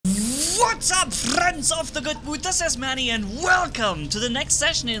What's up, friends of the good mood? This is Manny, and welcome to the next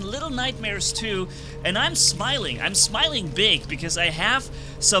session in Little Nightmares 2. And I'm smiling big because I have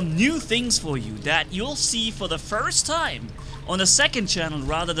some new things for you that you'll see for the first time on the second channel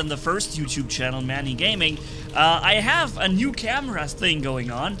rather than the first YouTube channel, Manni-Gaming. I have a new camera thing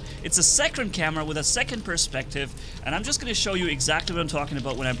going on. It's a second camera with a second perspective, and I'm just going to show you exactly what I'm talking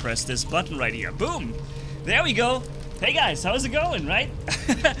about when I press this button right here. Boom! There we go. Hey guys, how's it going, right?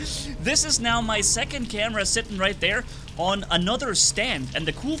 This is now my second camera sitting right there on another stand, and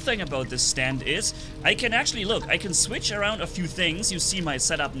the cool thing about this stand is I can actually, look, I can switch around a few things. You see my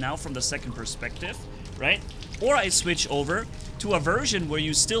setup now from the second perspective, right? Or I switch over to a version where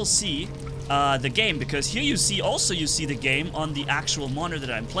you still see the game, because here you see the game on the actual monitor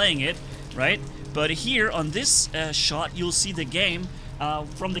that I'm playing it, right? But here on this shot, you'll see the game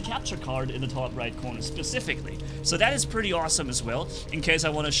from the capture card in the top right corner specifically. So that is pretty awesome as well, in case I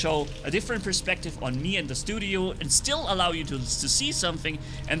want to show a different perspective on me and the studio and still allow you to see something.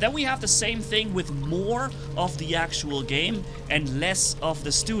 And then we have the same thing with more of the actual game and less of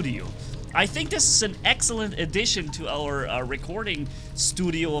the studio. I think this is an excellent addition to our recording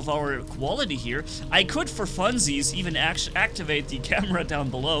studio of our quality here. I could, for funsies, even activate the camera down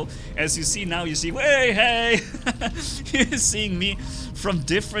below. As you see now, you see, hey! You're seeing me from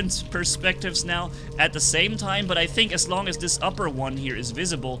different perspectives now at the same time, but I think as long as this upper one here is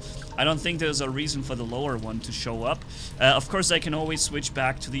visible, I don't think there's a reason for the lower one to show up. Of course, I can always switch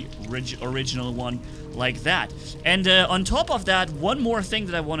back to the original one like that. And on top of that, one more thing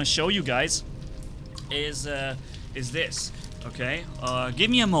that I want to show you guys is this. Okay,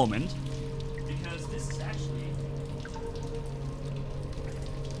 give me a moment, because this is actually...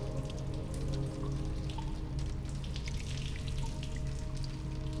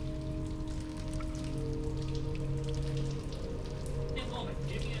 a moment,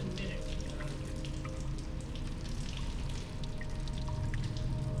 give me a minute.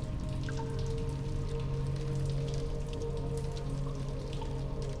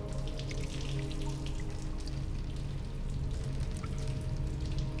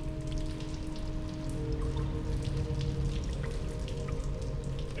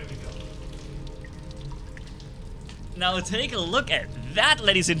 Now take a look at that,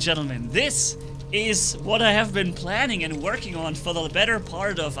 ladies and gentlemen. This is what I have been planning and working on for the better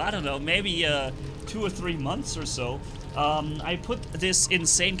part of, I don't know, maybe 2 or 3 months or so. I put this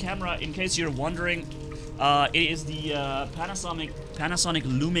insane camera, in case you're wondering. It is the Panasonic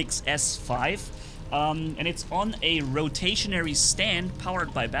Lumix S5. And it's on a rotationary stand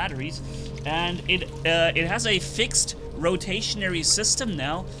powered by batteries, and it has a fixed rotationary system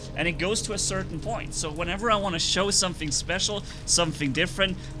now, and it goes to a certain point. So whenever I want to show something special, something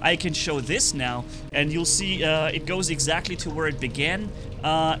different, I can show this now, and you'll see it goes exactly to where it began,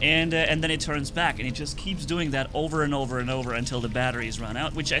 and then it turns back, and it just keeps doing that over and over and over until the batteries run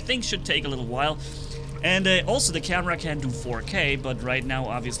out, which I think should take a little while. And also the camera can do 4K, but right now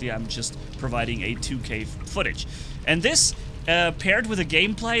obviously I'm just providing a 2K footage. And this, paired with the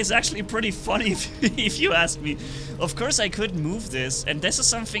gameplay, is actually pretty funny if you ask me. Of course I could move this, and this is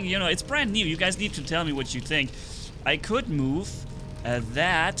something, you know, it's brand new. You guys need to tell me what you think. I could move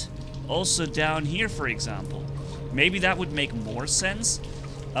that also down here, for example. Maybe that would make more sense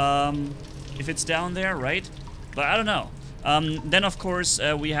if it's down there, right? But I don't know. Then of course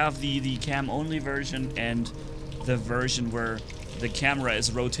we have the cam-only version and the version where the camera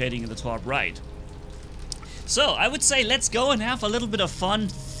is rotating in the top right. So I would say let's go and have a little bit of fun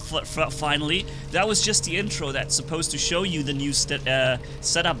finally. That was just the intro that's supposed to show you the new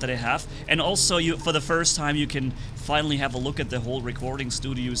setup that I have, and also for the first time you can finally have a look at the whole recording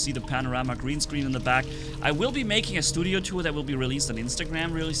studio. See the panorama green screen in the back. I will be making a studio tour that will be released on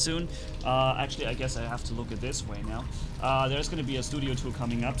Instagram really soon. Actually, I guess I have to look at this way now. There's going to be a studio tour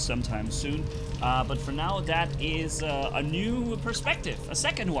coming up sometime soon, but for now that is a new perspective, a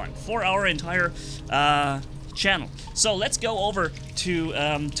second one for our entire channel. So let's go over to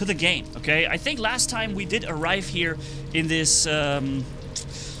the game. Okay, I think last time we did arrive here in this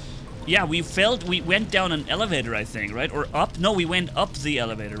yeah, we went down an elevator, I think, right? Or up? No, we went up the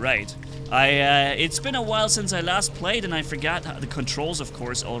elevator, right? It's been a while since I last played, and I forgot the controls, of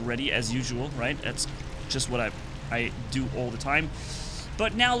course, already, as usual, right? That's just what I do all the time.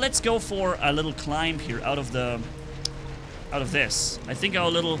 But now let's go for a little climb here out of this. I think our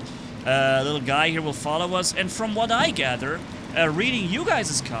little guy here will follow us, and from what I gather, reading you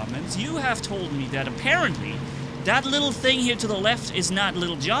guys' comments, you have told me that apparently that little thing here to the left is not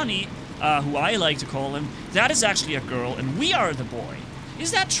little Johnny, who I like to call him. That is actually a girl, and we are the boy.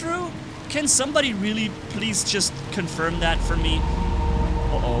 Is that true? Can somebody really please just confirm that for me?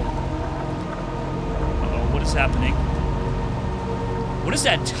 Uh-oh. is happening? What is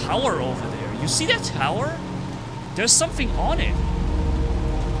that tower over there? You see that tower? There's something on it.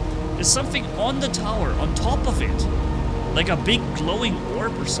 There's something on the tower, on top of it. Like a big glowing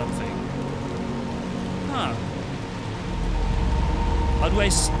orb or something. Huh. How do I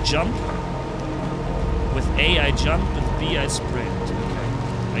jump? With A, I jump. With B, I sprint.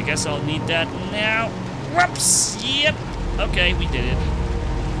 Okay. I guess I'll need that now. Whoops! Yep. Okay, we did it.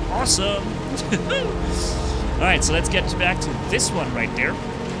 Awesome. Alright, so let's get back to this one right there.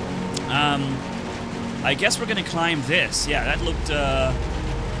 I guess we're gonna climb this. Yeah, that looked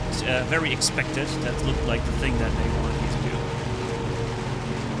very expected. That looked like the thing that they wanted me to do.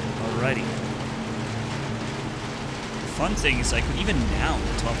 Alrighty. The fun thing is I could even now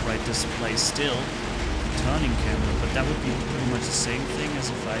top right display still turning camera, but that would be pretty much the same thing as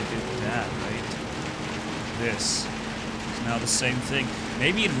if I did that, right? This. It's now the same thing.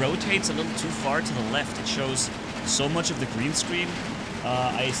 Maybe it rotates a little too far to the left. It shows so much of the green screen.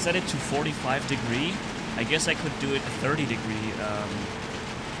 I set it to 45 degree. I guess I could do it a 30 degree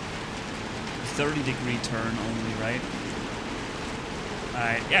turn only, right?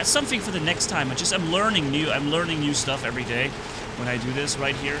 Alright, yeah, something for the next time. I'm learning new stuff every day when I do this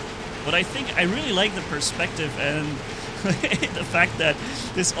right here. But I think I really like the perspective and the fact that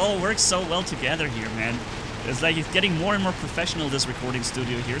this all works so well together here, man. It's like it's getting more and more professional, this recording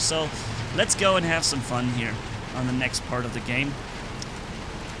studio here. So let's go and have some fun here on the next part of the game.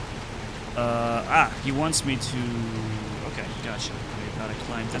 He wants me to... Okay, gotcha. I gotta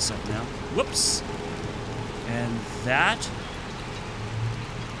climb this up now. Whoops! And that...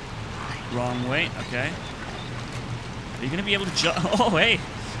 Wrong way, okay. Are you gonna be able to jump? Oh, hey!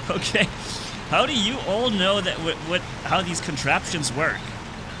 Okay. How do you all know that how these contraptions work?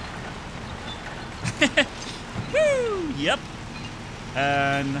 Woo! Yep.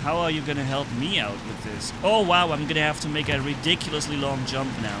 And how are you gonna help me out with this? Oh wow, I'm gonna have to make a ridiculously long jump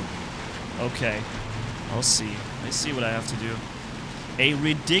now. Okay. I'll see. Let's see what I have to do. A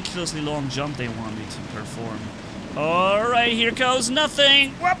ridiculously long jump they want me to perform. Alright, here goes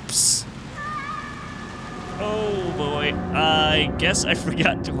nothing! Whoops! Oh boy. I guess I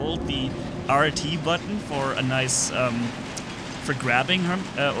forgot to hold the RT button for a nice, for grabbing him,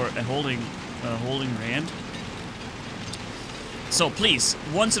 or holding Rand. So please,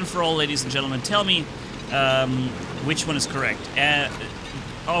 once and for all, ladies and gentlemen, tell me which one is correct.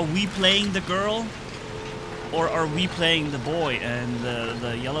 Are we playing the girl, or are we playing the boy? And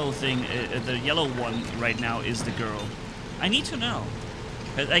the yellow thing, the yellow one right now is the girl. I need to know.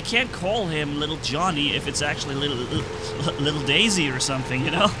 I can't call him Little Johnny if it's actually Little Daisy or something,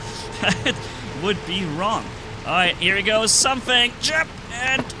 you know? That would be wrong. Alright, here he goes, something, jump,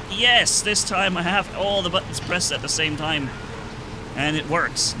 and yes, this time I have all the buttons pressed at the same time. And it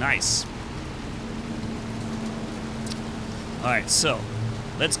works, nice. Alright, so,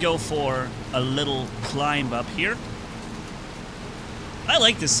 let's go for a little climb up here. I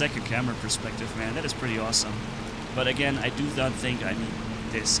like this second camera perspective, man, that is pretty awesome. But again, I do not think I need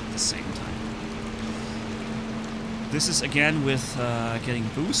this at the same time. This is again with getting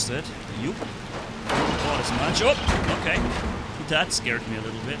boosted. Yoop. Not as much. Oh, okay. That scared me a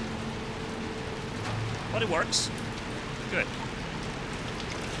little bit. But it works. Good.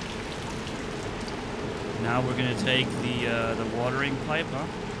 Now we're gonna take the watering pipe, huh?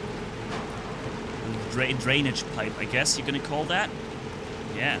 Drainage pipe, I guess you're gonna call that.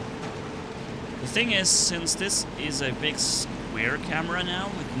 Yeah. The thing is, since this is a big square camera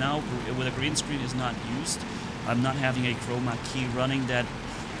now, with a green screen is not used, I'm not having a chroma key running that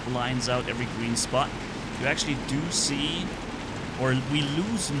lines out every green spot. You actually do see, or we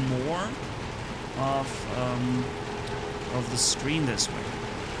lose more of the screen this way,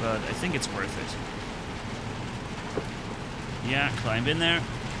 but I think it's worth it. Yeah, climb in there,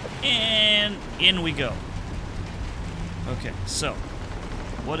 and in we go. Okay, so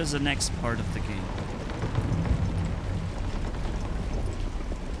what is the next part of the game?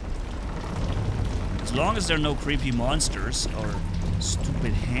 As long as there are no creepy monsters or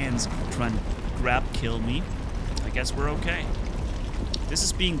stupid hands trying to kill me, I guess we're okay. This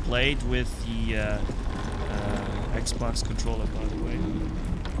is being played with the Xbox controller, by the way.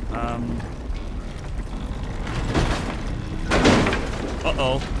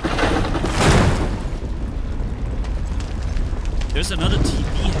 Uh-oh. There's another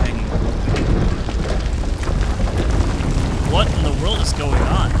TV hanging. What in the world is going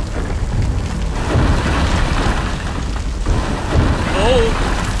on? Oh!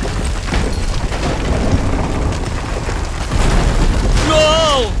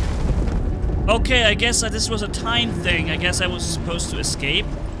 No! Okay, I guess this was a time thing. I guess I was supposed to escape.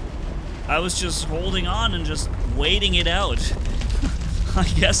 I was just holding on and just waiting it out. I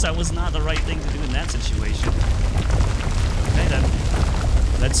guess that was not the right thing to do in that situation. Okay then.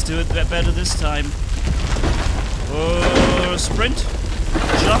 Let's do it better this time. Sprint.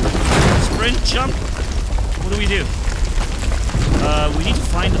 Jump. Sprint, jump. What do? We need to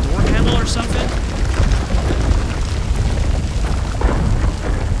find the door handle or something?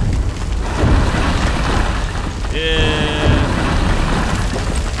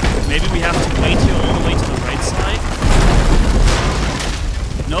 Maybe we have to wait here all the way to the right side?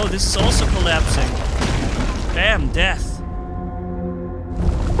 No, this is also collapsing. Bam, death.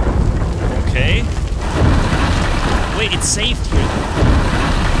 Okay. Wait, it's saved here.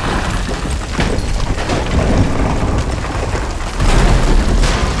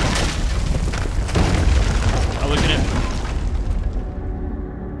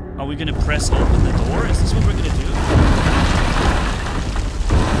 Are we gonna press open the door? Is this what we're gonna do?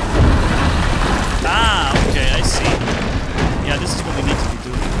 Ah, okay, I see. Yeah, this is what we need to be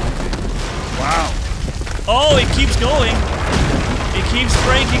doing. Wow. Oh, it keeps going. It keeps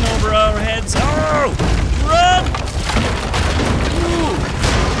breaking over our heads. Oh! Run! Ooh.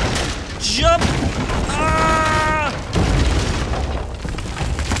 Jump! Ah!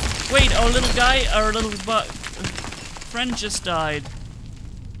 Wait, our little guy, our little friend just died.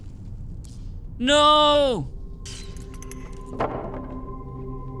 No!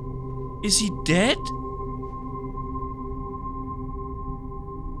 Is he dead?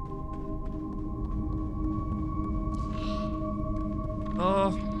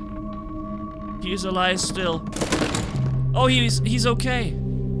 Oh. He is alive still. Oh, he's okay.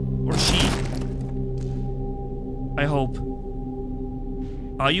 Or she. I hope.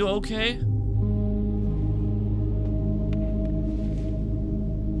 Are you okay?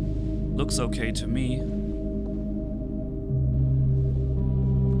 Looks okay to me.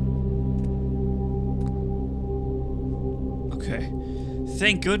 Okay.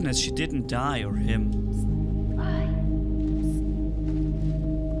 Thank goodness she didn't die, or him.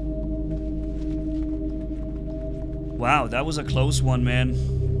 Wow, that was a close one, man.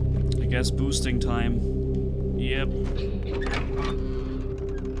 I guess boosting time. Yep.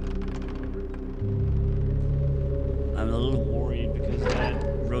 I'm a little worried because that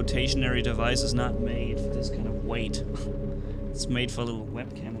rotationary device is not made for this kind of weight. It's made for a little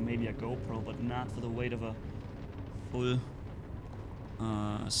webcam or maybe a GoPro, but not for the weight of a full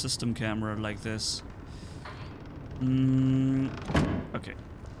system camera like this. Okay.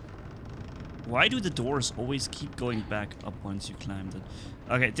 Why do the doors always keep going back up once you climb it?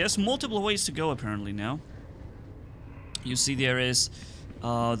 Okay, there's multiple ways to go apparently now. You see there is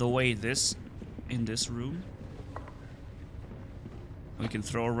the way in this room. We can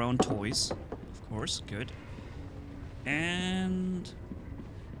throw around toys, of course, good. And...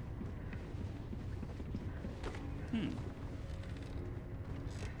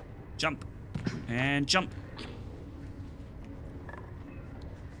 Jump. And jump.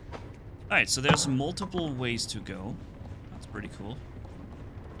 Alright, so there's multiple ways to go. That's pretty cool.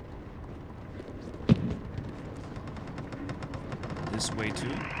 This way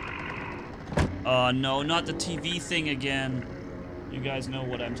too. No, not the TV thing again. You guys know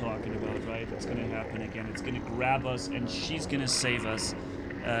what I'm talking about, right? It's gonna happen again. It's gonna grab us and she's gonna save us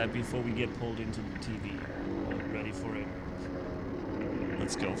before we get pulled into the TV. Ready for it.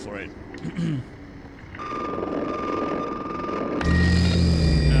 Let's go for it.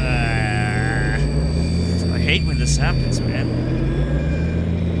 I hate when this happens, man.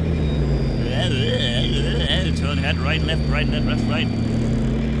 Turn head right, left, left, right.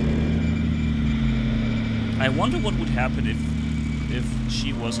 I wonder what would happen if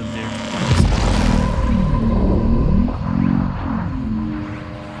she wasn't there.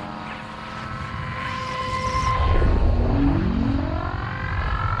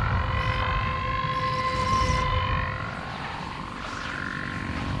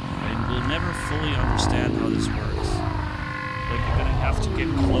 Fully understand how this works. Like, you're gonna have to get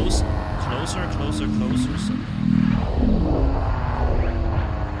closer. So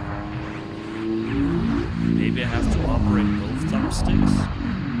maybe I have to operate both thumbsticks.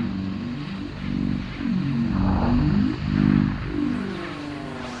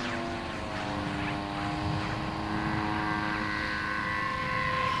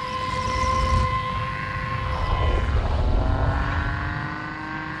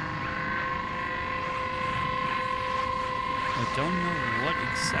 I don't know what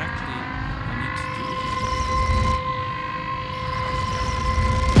exactly I need to do.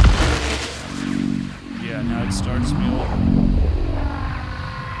 Yeah, now it starts me over.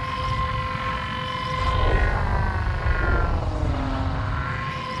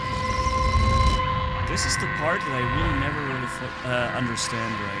 This is the part that I really never really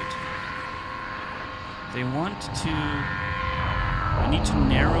understand right. They want to... I need to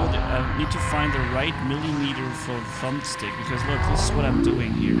narrow the... I need to find the right millimeter for the thumbstick, because look, this is what I'm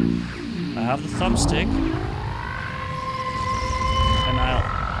doing here. I have the thumbstick,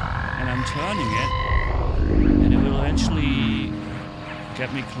 and I'm turning it, and it will eventually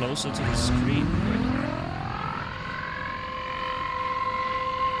get me closer to the screen.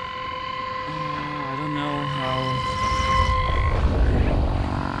 I don't know how...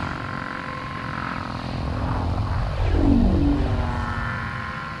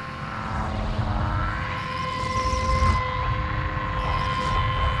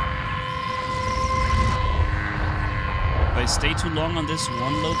 If I stay too long on this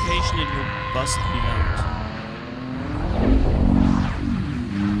one location, it will bust me out.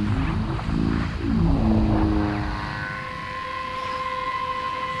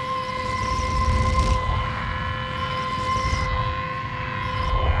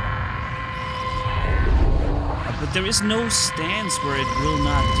 But there is no stance where it will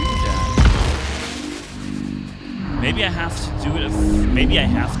not do that. Maybe I have to do it. Maybe I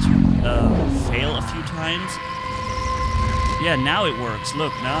have to fail a few times. Yeah, now it works.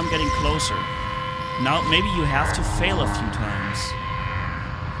 Look, now I'm getting closer. Now maybe you have to fail a few times.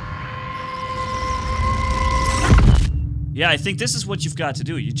 Yeah, I think this is what you've got to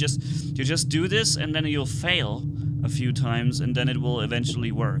do. You just do this, and then you'll fail a few times, and then it will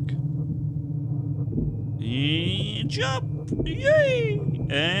eventually work. And jump! Yay!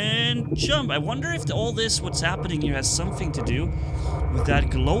 And jump. I wonder if all this, what's happening here, has something to do with that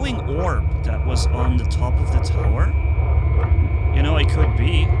glowing orb that was on the top of the tower. You know, it could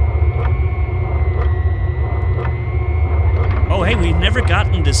be. Oh, hey, we've never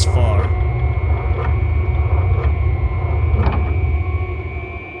gotten this far.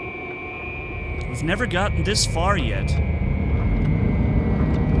 We've never gotten this far yet.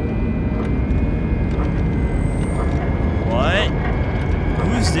 What?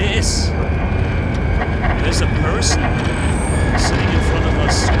 Who's this? There's a person sitting in front of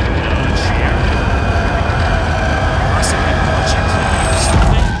us on a chair. Possibly watching TV or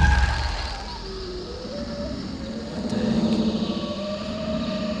something. What the heck?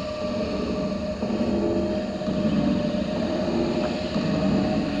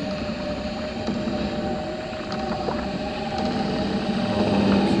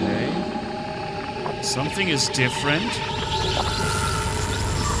 Okay. Something is different.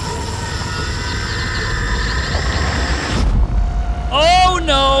 Oh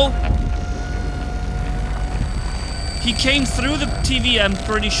no! He came through the TV. I'm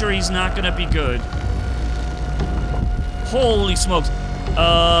pretty sure he's not gonna be good. Holy smokes.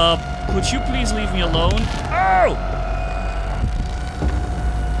 Could you please leave me alone? Oh!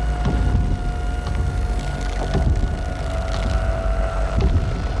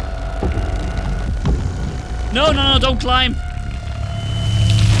 No, no, no, don't climb!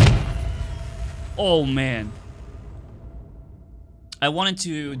 Oh, man. I wanted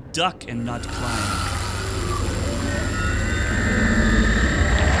to duck and not climb.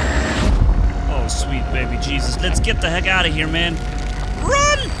 Oh, sweet baby Jesus. Let's get the heck out of here, man.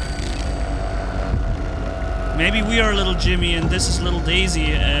 Run! Maybe we are little Jimmy and this is little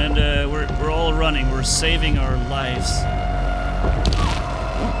Daisy, and we're all running. We're saving our lives.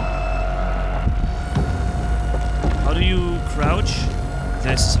 How do you crouch?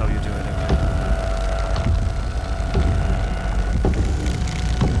 This is how you do it, okay.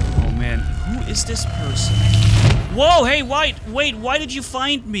 Oh man, who is this person? Whoa, hey, wait, why did you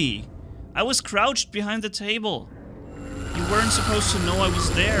find me? I was crouched behind the table. You weren't supposed to know I was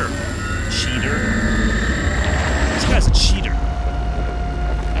there, cheater. This guy's a cheater.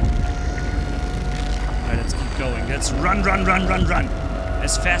 Alright, let's keep going. Let's run, run, run, run, run.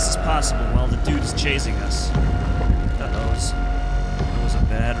 As fast as possible while the dude is chasing us. That was a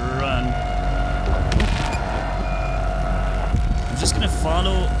bad run. I'm just gonna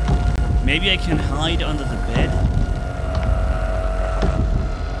follow. Maybe I can hide under the bed.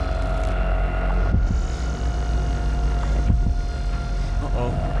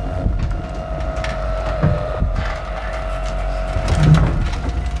 Uh-oh.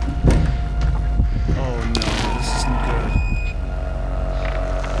 Oh no, this isn't good.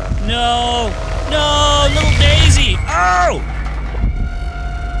 No! No! Little Daisy! Oh!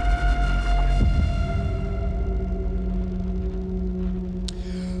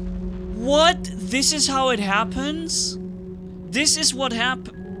 What? This is how it happens? This is what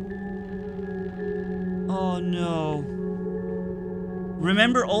happened. Oh no.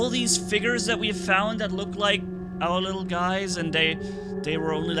 Remember all these figures that we have found that look like our little guys, and they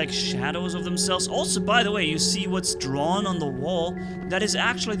were only like shadows of themselves. Also, by the way, you see what's drawn on the wall? That is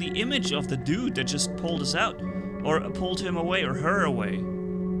actually the image of the dude that just pulled us out. Or pulled him away, or her away.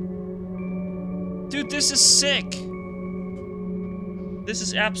 Dude, this is sick! This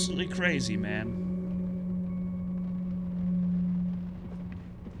is absolutely crazy, man.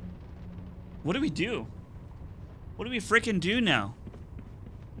 What do we do? What do we frickin' do now?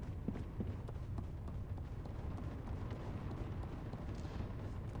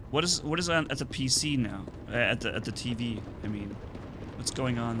 What is on at the PC now? At the TV, I mean. What's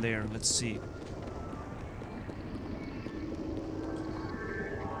going on there? Let's see.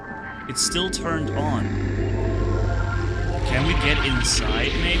 It's still turned on. Can we get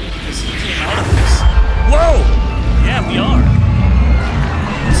inside, maybe? Because he came out of this. Whoa! Yeah, we are.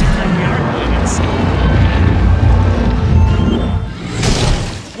 It seems like we are going inside.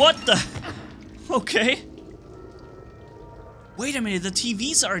 What the? Okay. Wait a minute, the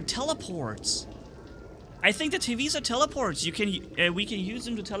TVs are teleports. I think the TVs are teleports. You can, we can use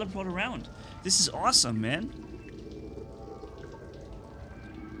them to teleport around. This is awesome, man.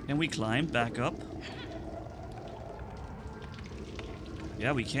 Can we climb back up?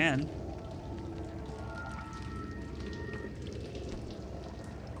 Yeah, we can.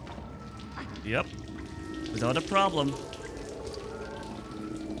 Yep. Without a problem.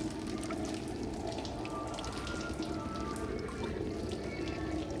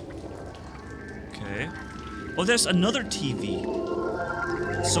 Okay. Oh, there's another TV.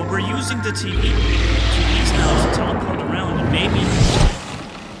 So we're using the TVs now to teleport around and maybe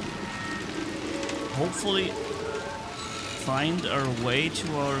hopefully find our way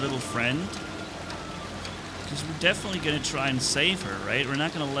to our little friend. Because we're definitely going to try and save her, right? We're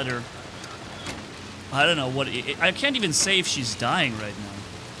not going to let her... I don't know what... I can't even say if she's dying right now.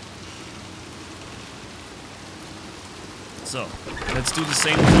 So, let's do the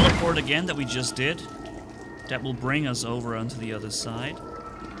same teleport again that we just did. That will bring us over onto the other side.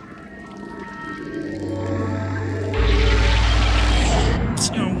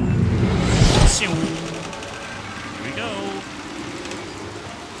 Here we go.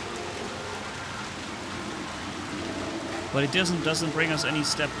 But it doesn't bring us any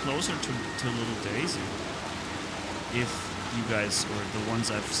step closer to little Daisy. If you guys, or the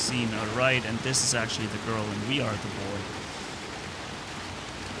ones I've seen, are right, and this is actually the girl and we are the boy.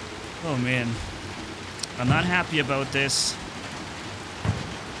 Oh man. I'm not happy about this.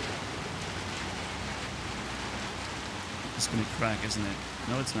 It's gonna crack, isn't it?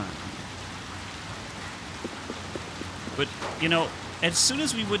 No, it's not. But, you know, as soon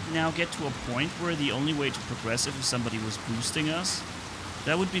as we would now get to a point where the only way to progress if somebody was boosting us,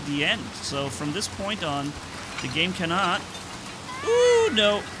 that would be the end. So from this point on, the game cannot... Ooh,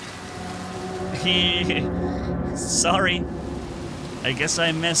 no. Sorry. I guess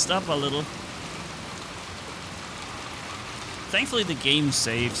I messed up a little. Thankfully, the game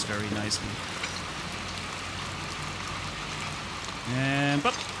saves very nicely. And,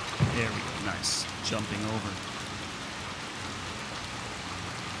 up. There we go. Nice. Jumping over.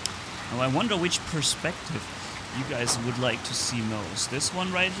 Now, I wonder which perspective you guys would like to see most. This one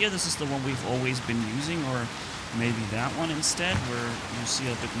right here, this is the one we've always been using, or maybe that one instead, where you see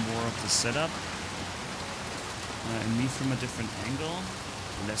a bit more of the setup. And me from a different angle,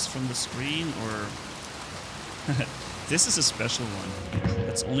 less from the screen, or... This is a special one.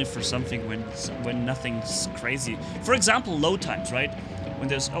 That's only for something when nothing's crazy. For example, load times, right? When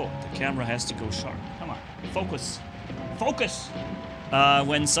there's... Oh, the camera has to go sharp. Come on, focus. Focus!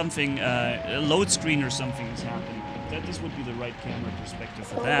 When something, a load screen or something is happening. This would be the right camera perspective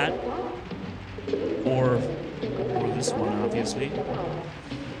for that. Or this one, obviously.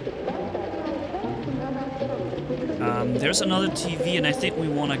 There's another TV, and I think we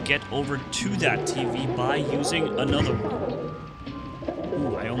want to get over to that TV by using another one.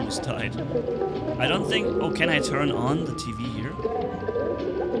 Ooh, I almost died. I don't think... Oh, can I turn on the TV here?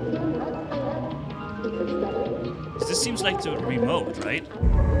 This seems like the remote, right?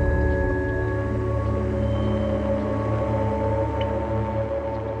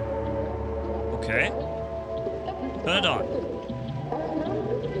 Okay. Turn it on.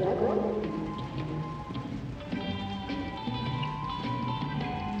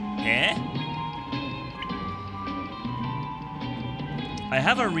 Eh? I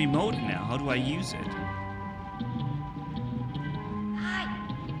have a remote now. How do I use it?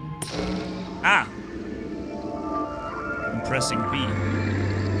 Ah! I'm pressing B.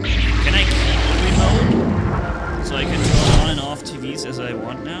 Can I keep the remote? So I can turn on and off TVs as I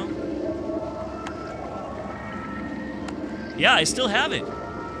want now? Yeah, I still have it.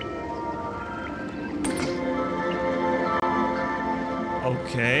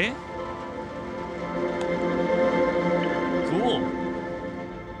 Okay. Cool.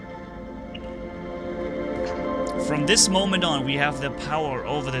 From this moment on, we have the power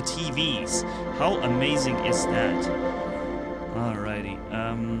over the TVs. How amazing is that? Alrighty.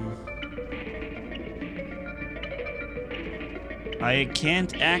 I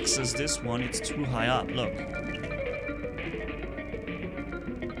can't access this one. It's too high up. Look.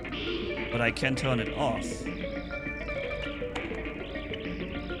 But I can turn it off.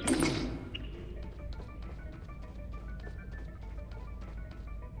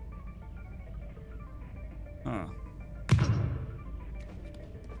 Huh.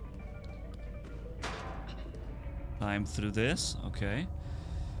 Climb through this. Okay.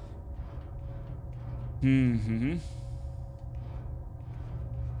 Mm-hmm.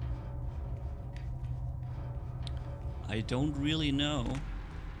 I don't really know.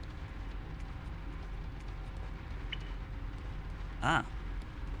 Ah.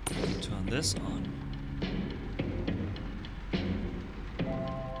 Turn this on.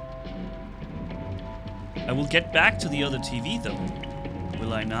 I will get back to the other TV though.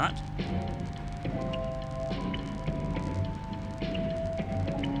 Will I not?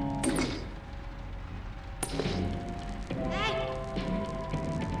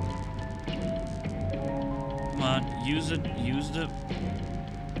 Come on, use it, use the...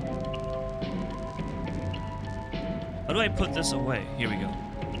 How do I put this away? Here we go.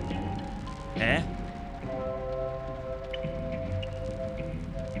 Eh?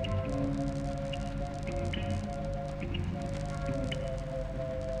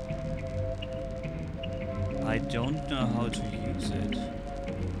 I don't know how to use it.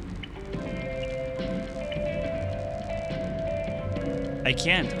 I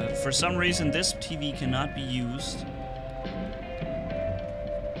can't. For some reason, this TV cannot be used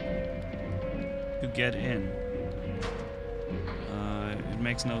to get in. It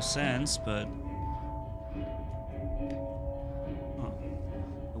makes no sense, but... Huh.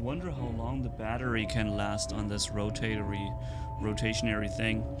 I wonder how long the battery can last on this rotationary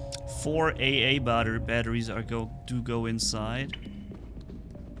thing. 4 AA batteries do go inside.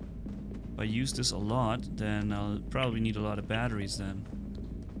 If I use this a lot, then I'll probably need a lot of batteries then.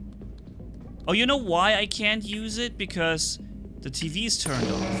 Oh, you know why I can't use it? Because the TV's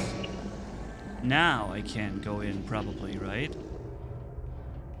turned off. Now I can't go in, probably, right?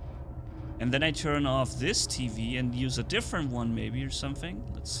 And then I turn off this TV and use a different one maybe or something.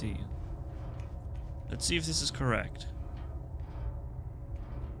 Let's see. Let's see if this is correct.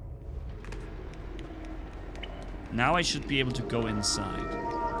 Now I should be able to go inside.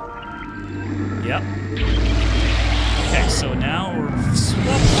 Yep. Okay, so now we're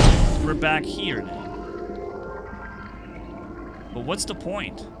swapped. We're back here now. But what's the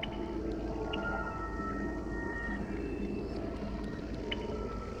point?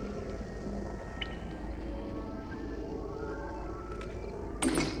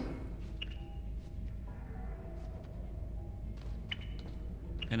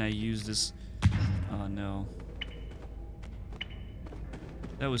 Can I use this? Oh no.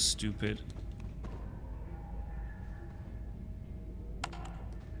 That was stupid.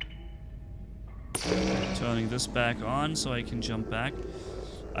 Turning this back on so I can jump back.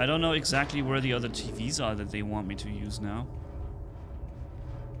 I don't know exactly where the other TVs are that they want me to use now.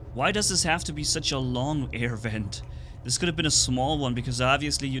 Why does this have to be such a long air vent? This could have been a small one because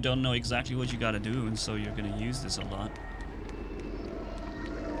obviously you don't know exactly what you gotta do, and so you're gonna use this a lot.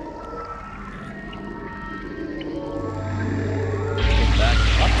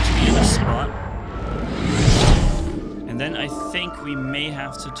 Spot. And then I think we may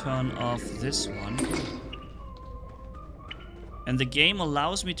have to turn off this one. And the game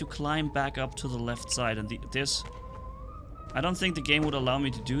allows me to climb back up to the left side, and this... I don't think the game would allow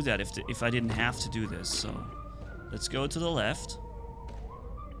me to do that if I didn't have to do this, so... Let's go to the left.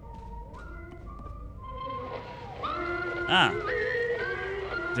 Ah!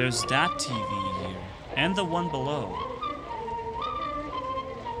 There's that TV here. And the one below.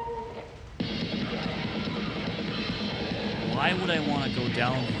 Why would I want to go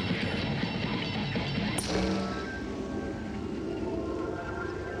down here again?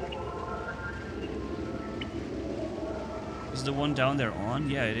 Is the one down there on?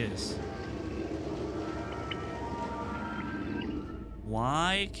 Yeah, it is.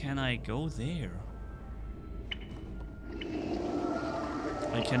 Why can I go there?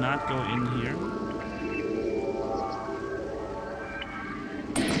 I cannot go in here.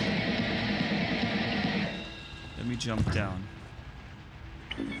 Let me jump down.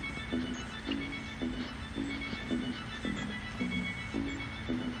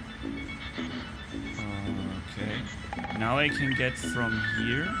 Okay. Now now I can get from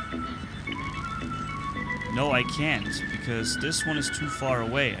here. No, I can't, because this one is too far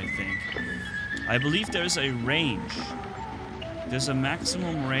away, I think. I believe there's a range. There's a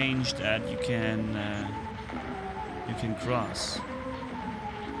maximum range that you can cross.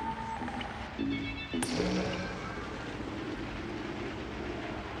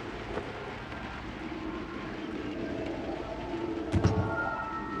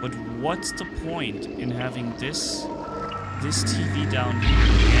 But what's the point in having this TV down here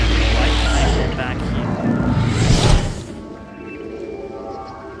again? Why can't I go back here?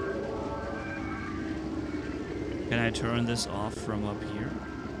 Can I turn this off from up here?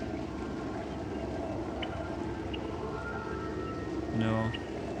 No.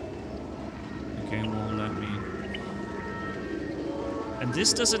 The game won't let me. And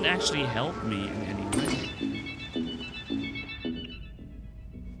this doesn't actually help me in any way.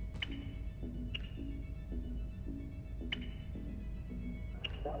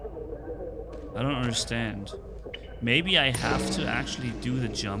 I don't understand. Maybe I have to actually do the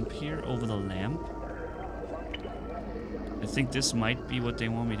jump here over the lamp? I think this might be what they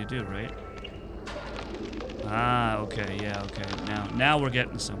want me to do, right? Ah, okay, yeah, okay. Now we're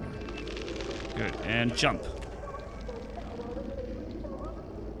getting somewhere. Good, and jump.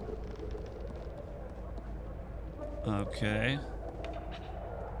 Okay.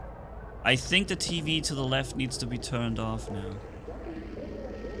 I think the TV to the left needs to be turned off now.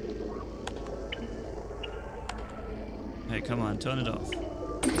 Hey, come on, turn it off.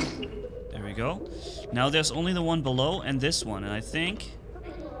 There we go. Now there's only the one below and this one, and I think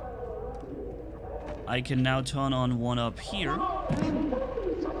I can now turn on one up here.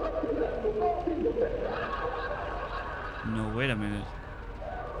 No, wait a minute.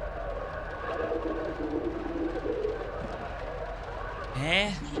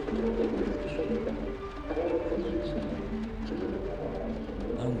 Eh?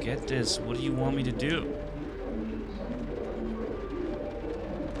 I don't get this. What do you want me to do?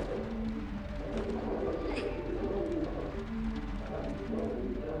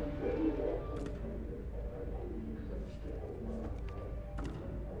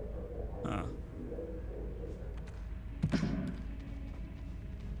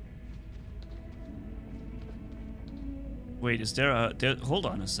 Wait, is there a... hold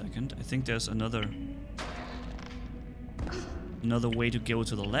on a second. I think there's another way to go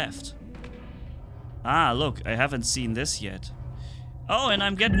to the left. Ah, look, I haven't seen this yet. Oh, and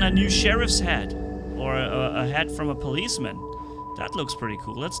I'm getting a new sheriff's hat. Or a hat from a policeman. That looks pretty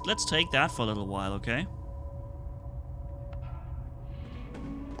cool. Let's take that for a little while, okay?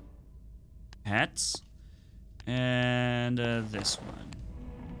 Hats. And this one.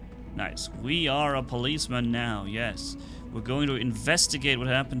 Nice. We are a policeman now, yes. We're going to investigate what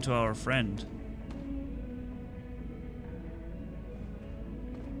happened to our friend.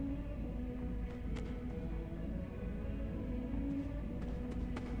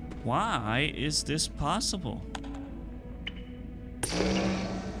 Why is this possible?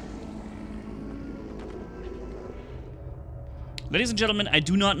 Ladies and gentlemen, I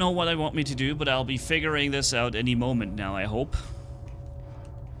do not know what I want me to do, but I'll be figuring this out any moment now, I hope.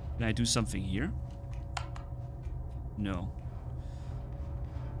 Can I do something here? No.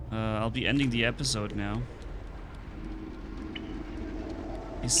 I'll be ending the episode now.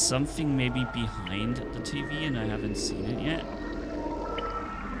 Is something maybe behind the TV and I haven't seen it yet?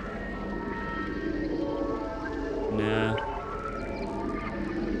 Nah.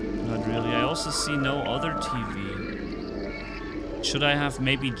 Not really. I also see no other TV. Should I have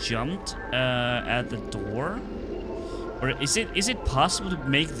maybe jumped at the door? Or is it possible to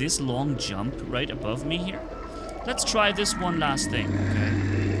make this long jump right above me here? Let's try this one last thing, okay?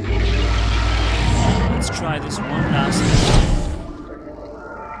 Let's try this one last thing.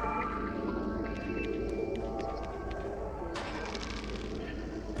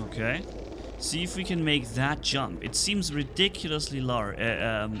 Okay. See if we can make that jump. It seems ridiculously large,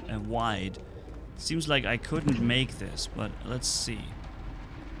 wide. Seems like I couldn't make this, but let's see.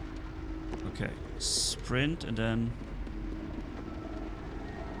 Okay. Sprint and then...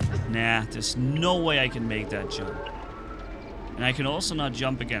 Nah, there's no way I can make that jump. And I can also not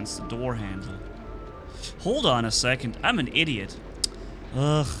jump against the door handle. Hold on a second, I'm an idiot.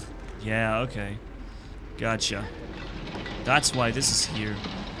 Ugh, yeah, okay. Gotcha. That's why this is here.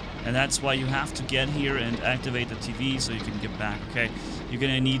 And that's why you have to get here and activate the TV so you can get back, okay? You're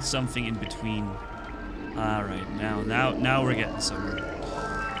gonna need something in between. Alright, now we're getting somewhere.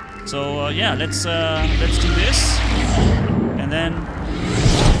 So, yeah, let's do this. And then...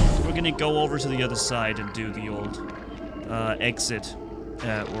 we're gonna go over to the other side and do the old exit,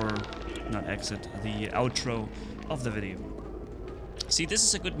 or not exit, the outro of the video. See, this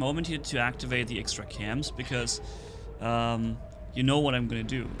is a good moment here to activate the extra cams because you know what I'm gonna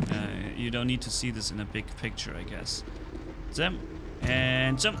do. You don't need to see this in a big picture, I guess. Jump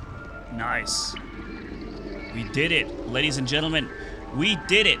and jump. Nice. We did it, ladies and gentlemen. We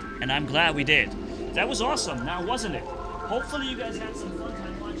did it, and I'm glad we did. That was awesome, now wasn't it? Hopefully you guys had some fun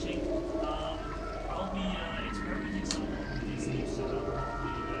time watching. I'll be experimenting some more with these new setup.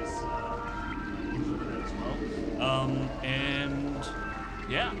 Hopefully you guys enjoy that as well. And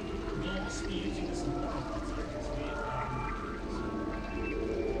yeah, we'll also be using this in more once I can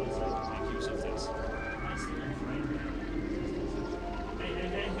make use of this. Nice little frame there. Hey,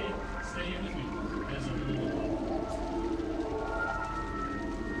 stay here with me. There's a little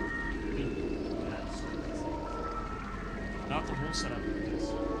not the whole setup of this.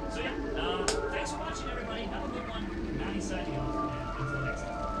 So yeah, thanks for watching everybody. Have a good one. Manni signing off.